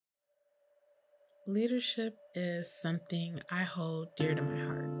Leadership is something I hold dear to my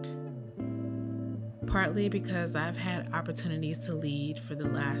heart. Partly because I've had opportunities to lead for the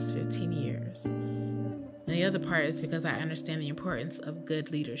last 15 years. And the other part is because I understand the importance of good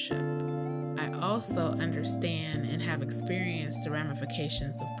leadership. I also understand and have experienced the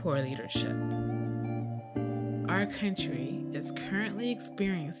ramifications of poor leadership. Our country is currently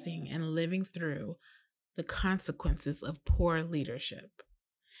experiencing and living through the consequences of poor leadership.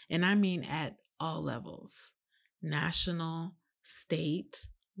 And I mean at all levels: national, state,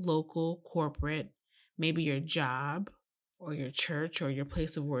 local, corporate, maybe your job, or your church, or your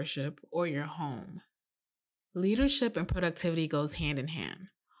place of worship, or your home. Leadership and productivity goes hand in hand.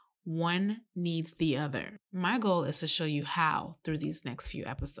 One needs the other. My goal is to show you how through these next few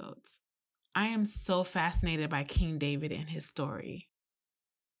episodes. I am so fascinated by King David and his story.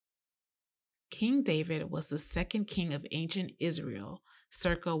 King David was the second king of ancient Israel,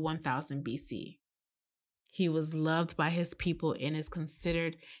 circa 1000 BC. He was loved by his people and is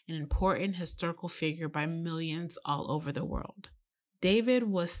considered an important historical figure by millions all over the world. David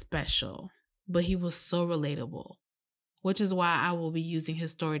was special, but he was so relatable, which is why I will be using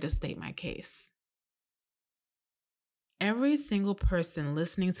his story to state my case. Every single person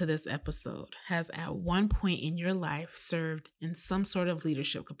listening to this episode has at one point in your life served in some sort of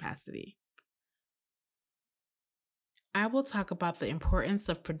leadership capacity. I will talk about the importance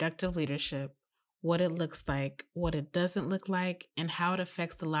of productive leadership, what it looks like, what it doesn't look like, and how it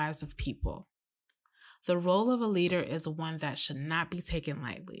affects the lives of people. The role of a leader is one that should not be taken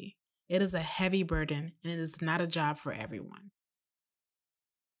lightly. It is a heavy burden, and it is not a job for everyone.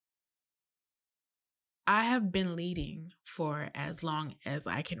 I have been leading for as long as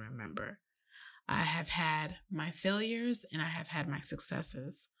I can remember. I have had my failures and I have had my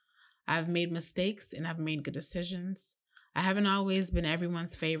successes. I've made mistakes and I've made good decisions. I haven't always been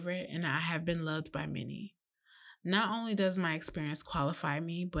everyone's favorite, and I have been loved by many. Not only does my experience qualify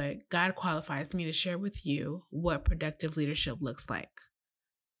me, but God qualifies me to share with you what productive leadership looks like.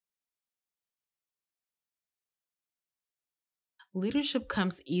 Leadership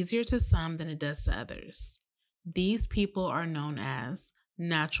comes easier to some than it does to others. These people are known as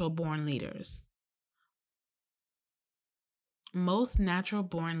natural-born leaders. Most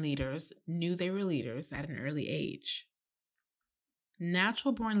natural-born leaders knew they were leaders at an early age.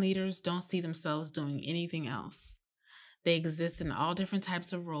 Natural-born leaders don't see themselves doing anything else. They exist in all different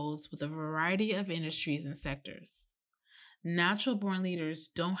types of roles with a variety of industries and sectors. Natural-born leaders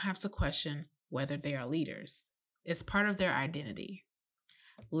don't have to question whether they are leaders. It's part of their identity.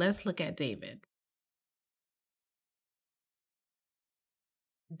 Let's look at David.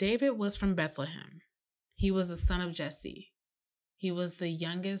 David was from Bethlehem. He was the son of Jesse. He was the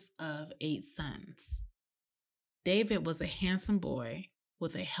youngest of 8 sons. David was a handsome boy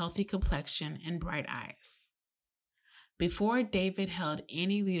with a healthy complexion and bright eyes. Before David held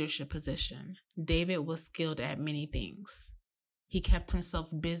any leadership position, David was skilled at many things. He kept himself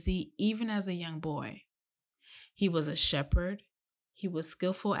busy even as a young boy. He was a shepherd. He was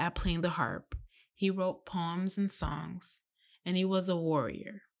skillful at playing the harp. He wrote poems and songs, and he was a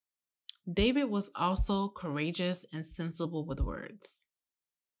warrior. David was also courageous and sensible with words.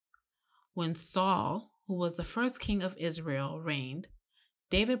 When Saul, who was the first king of Israel, reigned,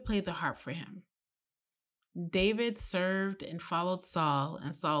 David played the harp for him. David served and followed Saul,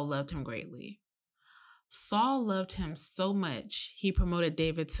 and Saul loved him greatly. Saul loved him so much, he promoted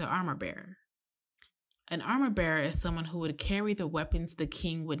David to armor bearer. An armor bearer is someone who would carry the weapons the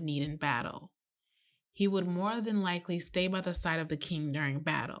king would need in battle. He would more than likely stay by the side of the king during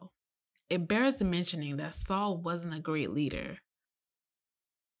battle. It bears mentioning that Saul wasn't a great leader.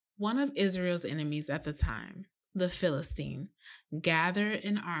 One of Israel's enemies at the time, the Philistine, gathered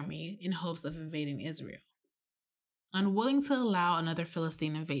an army in hopes of invading Israel. Unwilling to allow another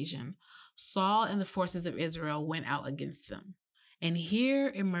Philistine invasion, Saul and the forces of Israel went out against them. And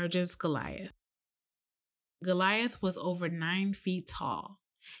here emerges Goliath. Goliath was over 9 feet tall.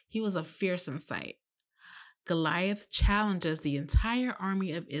 He was a fearsome sight. Goliath challenges the entire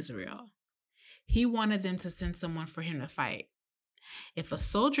army of Israel. He wanted them to send someone for him to fight. If a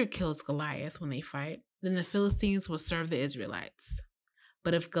soldier kills Goliath when they fight, then the Philistines will serve the Israelites.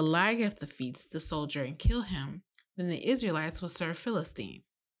 But if Goliath defeats the soldier and kill him, then the Israelites will serve Philistine.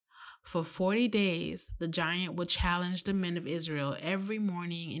 For 40 days, the giant would challenge the men of Israel every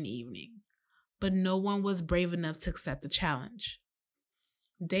morning and evening, but no one was brave enough to accept the challenge.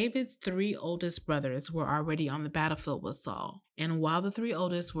 David's 3 oldest brothers were already on the battlefield with Saul, and while the 3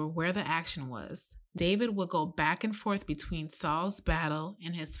 oldest were where the action was, David would go back and forth between Saul's battle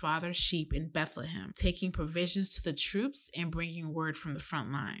and his father's sheep in Bethlehem, taking provisions to the troops and bringing word from the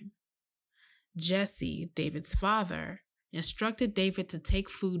front line. Jesse, David's father, instructed David to take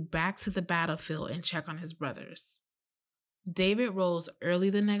food back to the battlefield and check on his brothers. David rose early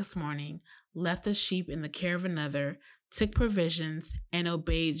the next morning, left the sheep in the care of another, took provisions, and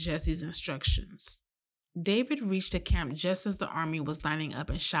obeyed Jesse's instructions. David reached the camp just as the army was lining up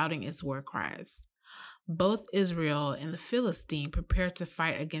and shouting its war cries. Both Israel and the Philistine prepared to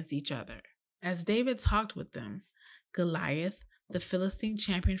fight against each other. As David talked with them, Goliath, the Philistine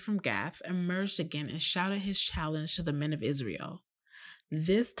champion from Gath, emerged again and shouted his challenge to the men of Israel.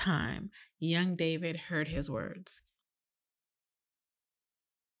 This time, young David heard his words.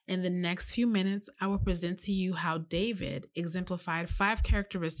 In the next few minutes, I will present to you how David exemplified 5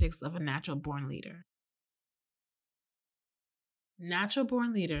 characteristics of a natural-born leader.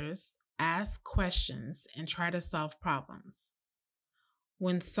 Natural-born leaders ask questions and try to solve problems.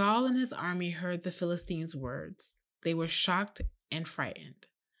 When Saul and his army heard the Philistines' words, they were shocked and frightened.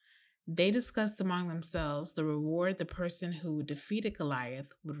 They discussed among themselves the reward the person who defeated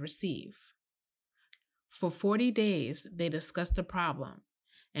Goliath would receive. For 40 days, they discussed the problem,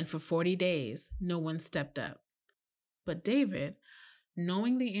 and for 40 days, no one stepped up. But David,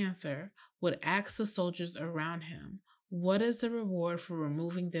 knowing the answer, would ask the soldiers around him, "What is the reward for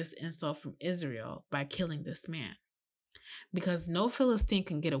removing this insult from Israel by killing this man?" Because no Philistine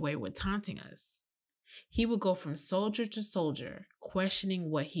can get away with taunting us. He would go from soldier to soldier, questioning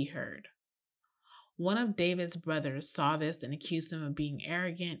what he heard. One of David's brothers saw this and accused him of being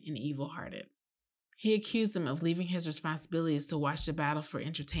arrogant and evil-hearted. He accused him of leaving his responsibilities to watch the battle for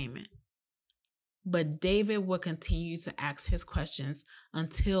entertainment. But David would continue to ask his questions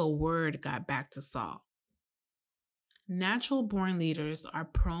until word got back to Saul. Natural-born leaders are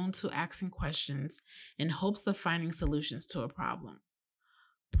prone to asking questions in hopes of finding solutions to a problem.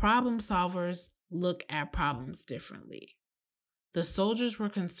 Problem solvers look at problems differently. The soldiers were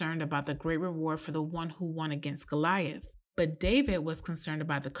concerned about the great reward for the one who won against Goliath, but David was concerned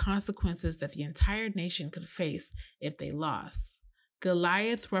about the consequences that the entire nation could face if they lost.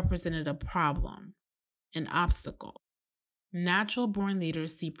 Goliath represented a problem, an obstacle. Natural-born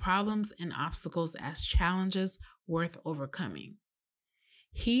leaders see problems and obstacles as challenges worth overcoming.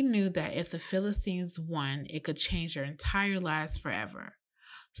 He knew that if the Philistines won, it could change their entire lives forever.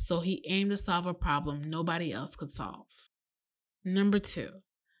 So he aimed to solve a problem nobody else could solve. Number 2,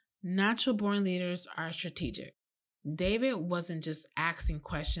 natural-born leaders are strategic. David wasn't just asking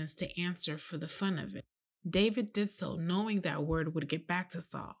questions to answer for the fun of it. David did so knowing that word would get back to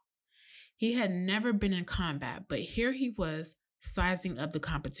Saul. He had never been in combat, but here he was sizing up the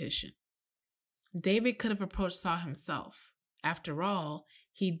competition. David could have approached Saul himself. After all,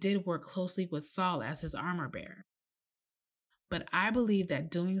 he did work closely with Saul as his armor bearer. But I believe that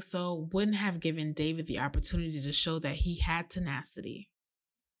doing so wouldn't have given David the opportunity to show that he had tenacity.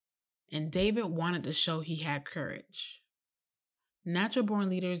 And David wanted to show he had courage. Natural-born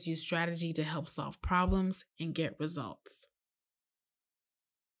leaders use strategy to help solve problems and get results.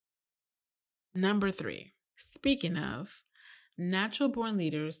 Number 3, speaking of, natural-born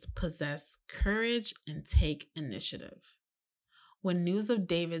leaders possess courage and take initiative. When news of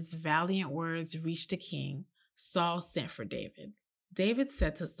David's valiant words reached the king, Saul sent for David. David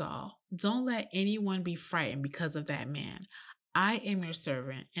said to Saul, "Don't let anyone be frightened because of that man. I am your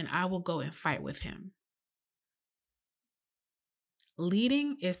servant, and I will go and fight with him."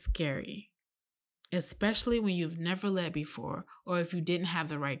 Leading is scary, especially when you've never led before or if you didn't have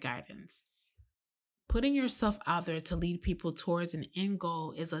the right guidance. Putting yourself out there to lead people towards an end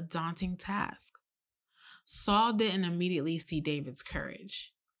goal is a daunting task. Saul didn't immediately see David's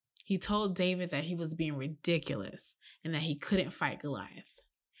courage. He told David that he was being ridiculous and that he couldn't fight Goliath.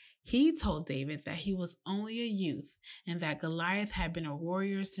 He told David that he was only a youth and that Goliath had been a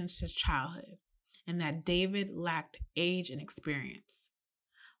warrior since his childhood, and that David lacked age and experience.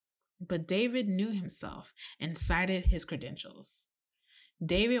 But David knew himself and cited his credentials.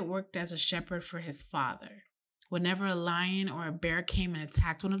 David worked as a shepherd for his father. Whenever a lion or a bear came and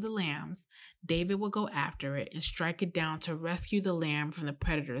attacked one of the lambs, David would go after it and strike it down to rescue the lamb from the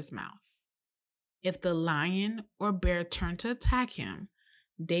predator's mouth. If the lion or bear turned to attack him,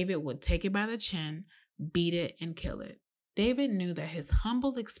 David would take it by the chin, beat it, and kill it. David knew that his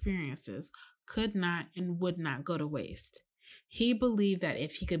humble experiences could not and would not go to waste. He believed that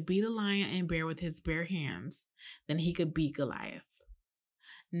if he could beat a lion and bear with his bare hands, then he could beat Goliath.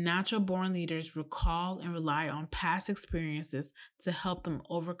 Natural-born leaders recall and rely on past experiences to help them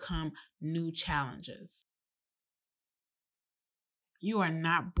overcome new challenges. You are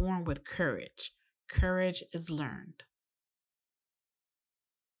not born with courage. Courage is learned.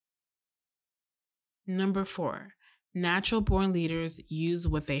 Number 4, natural-born leaders use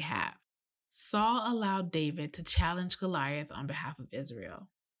what they have. Saul allowed David to challenge Goliath on behalf of Israel.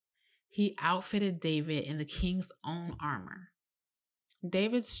 He outfitted David in the king's own armor.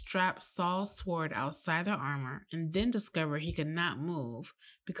 David strapped Saul's sword outside the armor and then discovered he could not move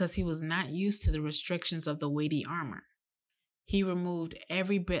because he was not used to the restrictions of the weighty armor. He removed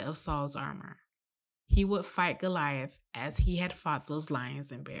every bit of Saul's armor. He would fight Goliath as he had fought those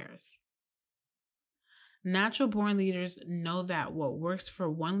lions and bears. Natural-born leaders know that what works for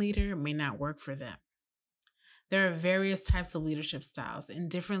one leader may not work for them. There are various types of leadership styles, and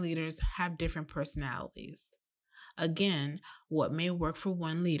different leaders have different personalities. Again, what may work for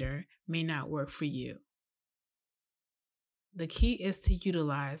one leader may not work for you. The key is to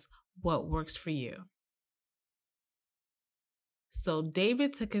utilize what works for you. So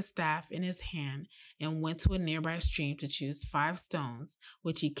David took his staff in his hand and went to a nearby stream to choose 5 stones,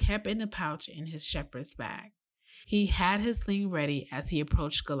 which he kept in a pouch in his shepherd's bag. He had his sling ready as he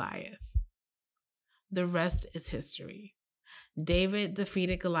approached Goliath. The rest is history. David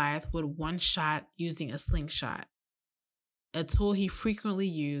defeated Goliath with one shot using a slingshot, a tool he frequently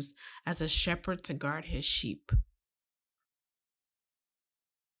used as a shepherd to guard his sheep.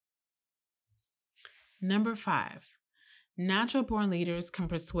 Number 5. Natural-born leaders can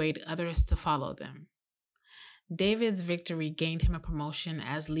persuade others to follow them. David's victory gained him a promotion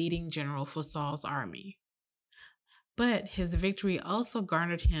as leading general for Saul's army. But his victory also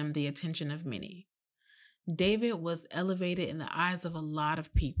garnered him the attention of many. David was elevated in the eyes of a lot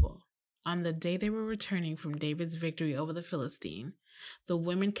of people. On the day they were returning from David's victory over the Philistine, the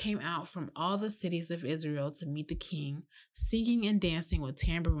women came out from all the cities of Israel to meet the king, singing and dancing with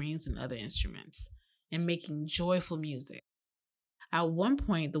tambourines and other instruments, and making joyful music. At one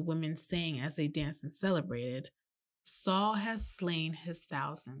point, the women sang as they danced and celebrated, "Saul has slain his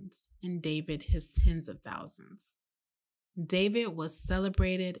thousands, and David his tens of thousands." David was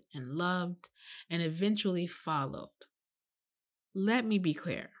celebrated and loved and eventually followed. Let me be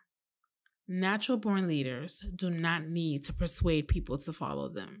clear. Natural-born leaders do not need to persuade people to follow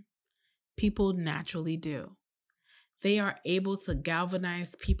them. People naturally do. They are able to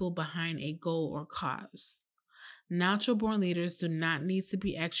galvanize people behind a goal or cause. Natural-born leaders do not need to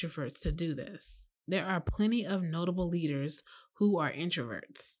be extroverts to do this. There are plenty of notable leaders who are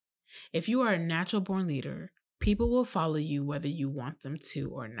introverts. If you are a natural-born leader, people will follow you whether you want them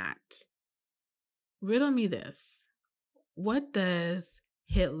to or not. Riddle me this. What does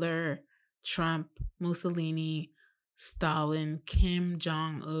Hitler, Trump, Mussolini, Stalin, Kim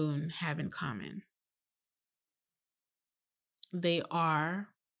Jong-un have in common? They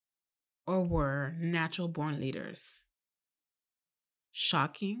are or were natural-born leaders.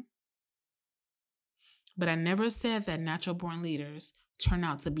 Shocking? But I never said that natural-born leaders turn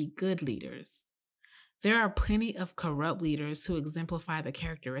out to be good leaders. There are plenty of corrupt leaders who exemplify the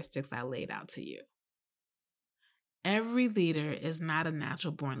characteristics I laid out to you. Every leader is not a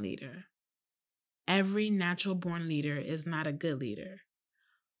natural-born leader. Every natural-born leader is not a good leader.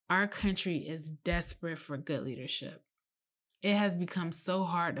 Our country is desperate for good leadership. It has become so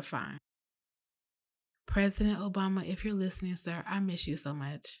hard to find. President Obama, if you're listening, sir, I miss you so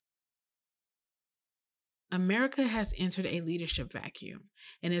much. America has entered a leadership vacuum,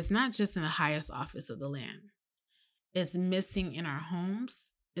 and it's not just in the highest office of the land. It's missing in our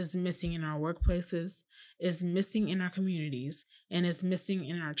homes, it's missing in our workplaces, it's missing in our communities, and it's missing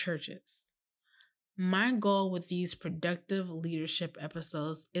in our churches. My goal with these productive leadership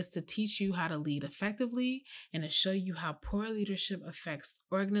episodes is to teach you how to lead effectively and to show you how poor leadership affects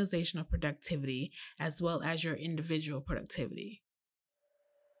organizational productivity as well as your individual productivity.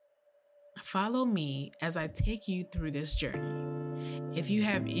 Follow me as I take you through this journey. If you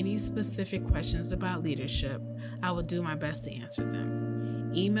have any specific questions about leadership, I will do my best to answer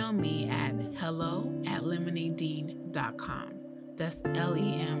them. Email me at hello@lemonadine.com. That's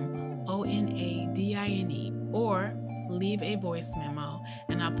LEMONADINE, or leave a voice memo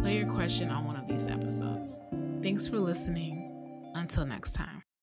and I'll play your question on one of these episodes. Thanks for listening. Until next time.